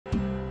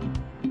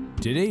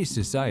Today's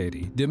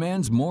society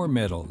demands more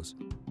metals.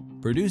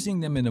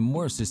 Producing them in a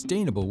more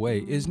sustainable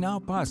way is now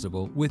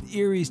possible with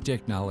Erie's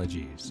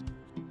technologies.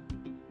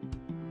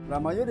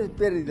 Las mayores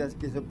pérdidas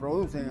que se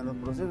producen en los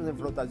procesos de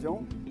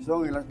flotación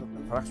son en las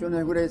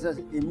fracciones gruesas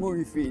y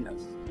muy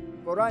finas.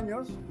 Por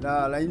años,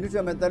 la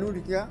industria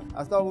metalúrgica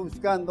ha estado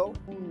buscando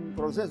un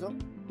proceso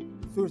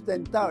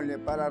sustentable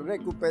para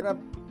recuperar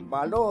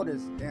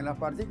valores en las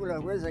partículas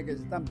gruesas que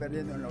se están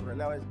perdiendo en los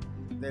relieves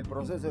del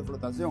proceso de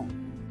flotación.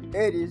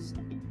 Eriez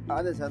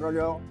ha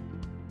desarrollado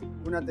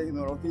una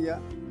tecnología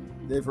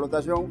de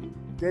flotación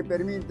que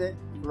permite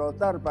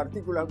flotar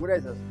partículas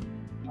gruesas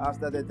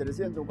hasta de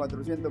 300 o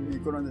 400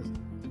 micrones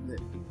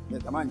de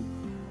tamaño.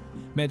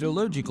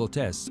 Metallurgical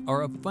tests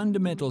are a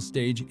fundamental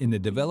stage in the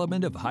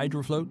development of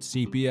HydroFloat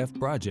CPF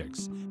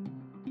projects,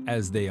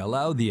 as they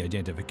allow the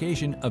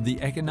identification of the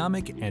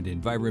economic and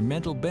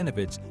environmental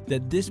benefits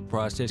that this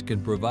process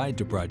can provide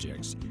to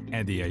projects,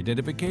 and the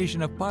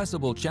identification of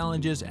possible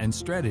challenges and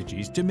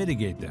strategies to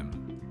mitigate them.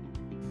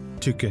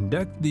 To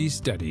conduct these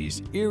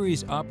studies,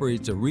 Eriez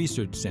operates a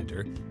research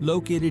center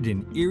located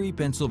in Erie,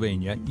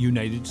 Pennsylvania,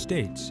 United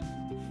States.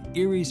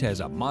 Eriez has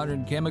a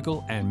modern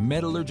chemical and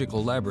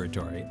metallurgical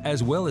laboratory,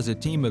 as well as a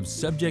team of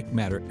subject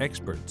matter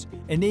experts,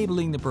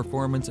 enabling the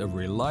performance of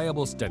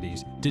reliable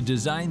studies to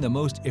design the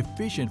most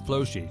efficient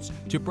flow sheets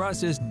to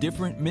process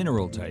different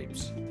mineral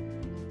types.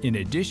 In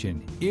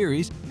addition,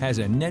 Eriez has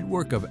a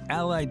network of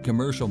allied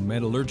commercial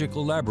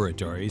metallurgical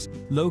laboratories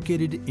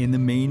located in the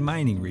main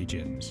mining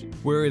regions,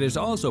 where it is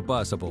also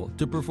possible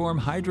to perform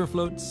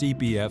HydroFloat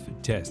CPF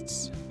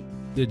tests.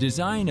 The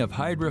design of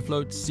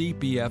HydroFloat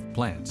CPF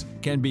plants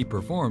can be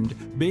performed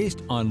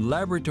based on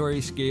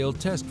laboratory-scale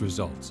test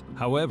results.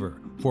 However,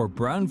 for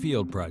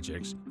brownfield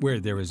projects where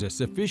there is a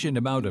sufficient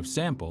amount of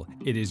sample,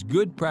 it is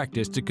good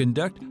practice to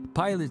conduct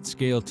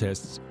pilot-scale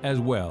tests as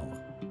well.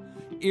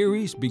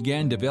 Eriez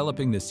began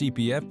developing the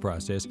CPF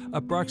process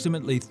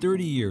approximately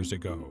 30 years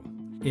ago.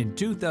 In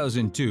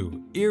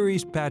 2002,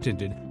 Eriez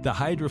patented the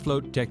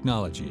HydroFloat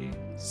technology.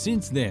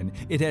 Since then,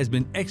 it has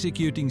been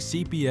executing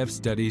CPF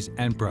studies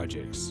and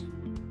projects.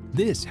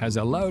 This has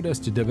allowed us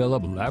to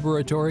develop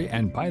laboratory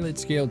and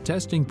pilot-scale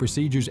testing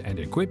procedures and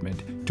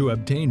equipment to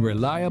obtain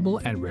reliable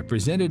and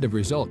representative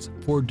results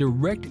for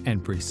direct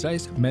and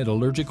precise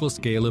metallurgical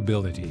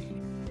scalability.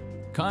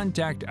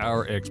 Contact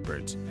our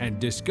experts and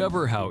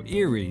discover how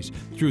Eriez,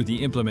 through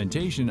the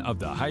implementation of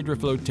the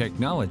HydroFloat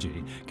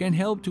technology, can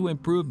help to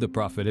improve the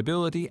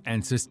profitability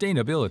and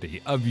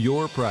sustainability of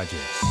your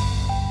projects.